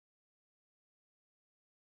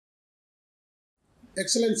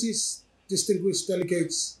Excellencies, distinguished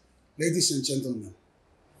delegates, ladies and gentlemen,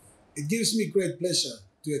 it gives me great pleasure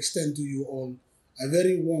to extend to you all a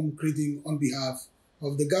very warm greeting on behalf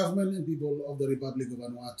of the government and people of the Republic of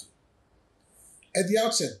Vanuatu. At the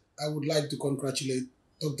outset, I would like to congratulate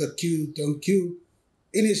Dr. Q Dong Q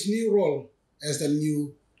in his new role as the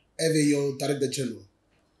new FAO Director General.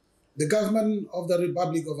 The government of the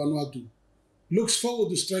Republic of Vanuatu looks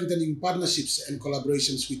forward to strengthening partnerships and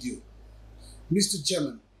collaborations with you. Mr.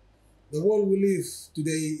 Chairman, the world we live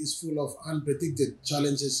today is full of unpredicted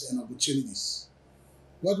challenges and opportunities.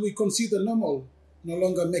 What we consider normal no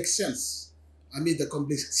longer makes sense amid the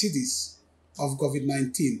complexities of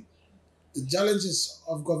COVID-19. The challenges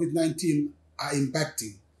of COVID-19 are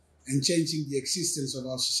impacting and changing the existence of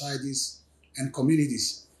our societies and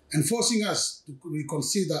communities and forcing us to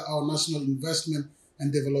reconsider our national investment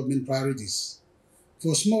and development priorities.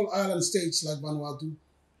 For small island states like Vanuatu,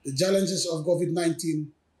 the challenges of COVID-19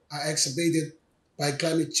 are exacerbated by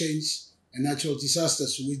climate change and natural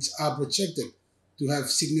disasters which are projected to have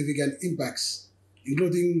significant impacts,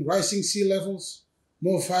 including rising sea levels,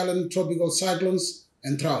 more violent tropical cyclones,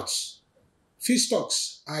 and droughts. Fish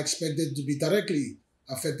stocks are expected to be directly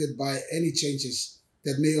affected by any changes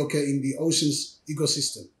that may occur in the ocean's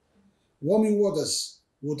ecosystem. Warming waters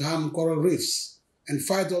would harm coral reefs and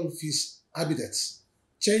vital fish habitats.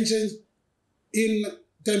 Changes in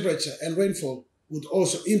temperature and rainfall would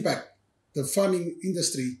also impact the farming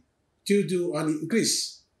industry due to an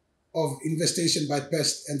increase of infestation by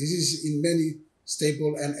pests and diseases in many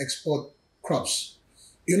staple and export crops.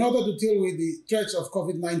 In order to deal with the threats of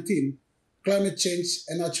COVID-19, climate change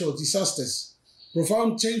and natural disasters,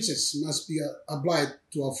 profound changes must be applied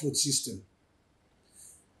to our food system.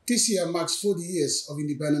 This year marks 40 years of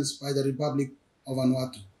independence by the Republic of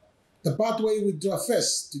Vanuatu. The pathway we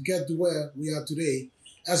traversed to get to where we are today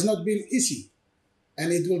has not been easy,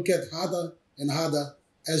 and it will get harder and harder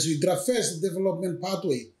as we traverse the development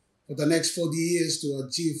pathway for the next 40 years to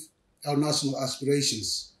achieve our national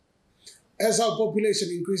aspirations. As our population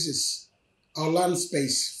increases, our land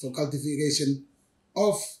space for cultivation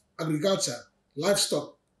of agriculture,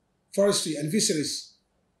 livestock, forestry, and fisheries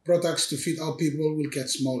products to feed our people will get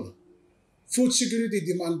smaller. Food security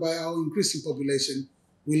demand by our increasing population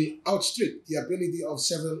will outstrip the ability of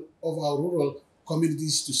several of our rural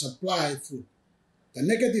communities to supply food. The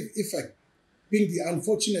negative effect being the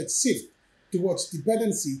unfortunate shift towards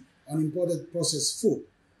dependency on imported processed food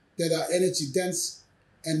that are energy dense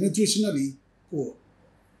and nutritionally poor.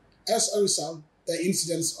 As a result, the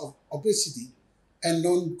incidence of obesity and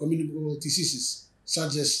non-communicable diseases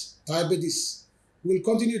such as diabetes will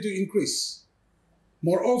continue to increase.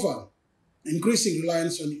 Moreover, increasing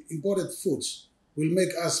reliance on imported foods will make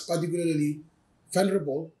us particularly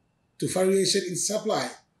vulnerable to variation in supply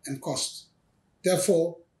and cost.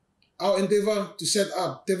 Therefore, our endeavor to set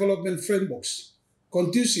up development frameworks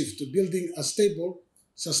conducive to building a stable,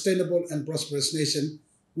 sustainable, and prosperous nation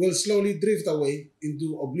will slowly drift away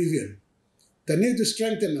into oblivion. The need to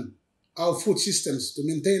strengthen our food systems to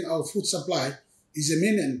maintain our food supply is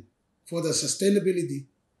imminent for the sustainability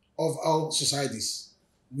of our societies.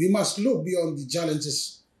 We must look beyond the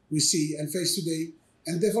challenges we see and face today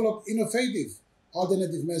and develop innovative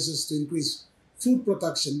alternative measures to increase food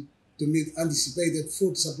production to meet anticipated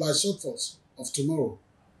food supply shortfalls of tomorrow.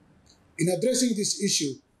 In addressing this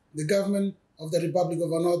issue, the government of the Republic of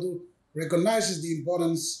Vanuatu recognizes the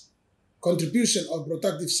importance, contribution of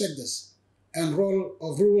productive sectors, and role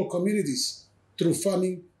of rural communities through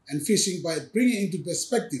farming and fishing by bringing into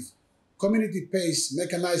perspective community-based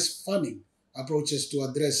mechanized farming approaches to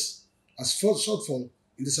address a shortfall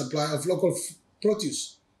in the supply of local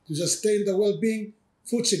produce to sustain the well-being,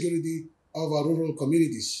 food security of our rural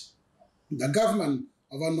communities. The government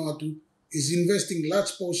of Vanuatu is investing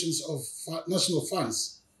large portions of national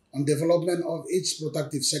funds on development of each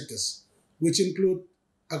productive sectors, which include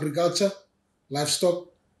agriculture, livestock,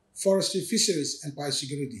 forestry, fisheries, and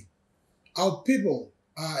biosecurity. Our people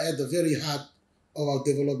are at the very heart of our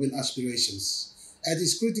development aspirations. At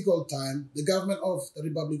this critical time, the government of the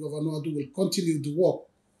Republic of Vanuatu will continue to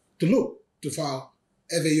look to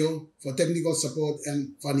FAO for technical support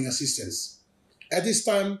and funding assistance. At this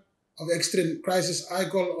time of extreme crisis, I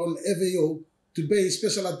call on FAO to pay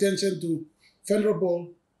special attention to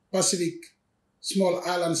vulnerable Pacific small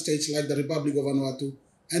island states like the Republic of Vanuatu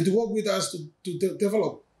and to work with us to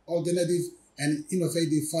develop alternative and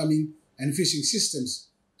innovative farming and fishing systems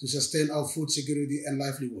to sustain our food security and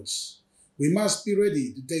livelihoods. We must be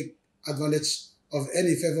ready to take advantage of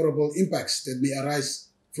any favorable impacts that may arise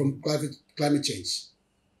from climate change.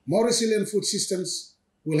 More resilient food systems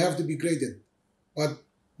will have to be created, but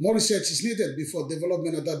More research is needed before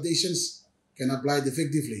development adaptations can apply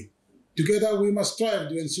effectively. Together, we must strive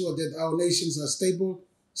to ensure that our nations are stable,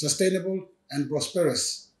 sustainable, and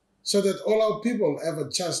prosperous, so that all our people have a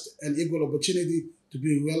just and equal opportunity to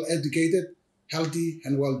be well-educated, healthy,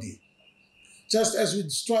 and wealthy. Just as we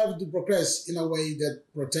strive to progress in a way that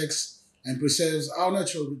protects and preserves our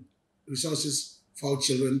natural resources for our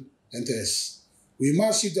children and theirs, we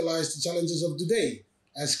must utilize the challenges of today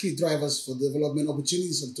as key drivers for development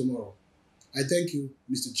opportunities of tomorrow. I thank you,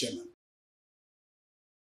 Mr. Chairman.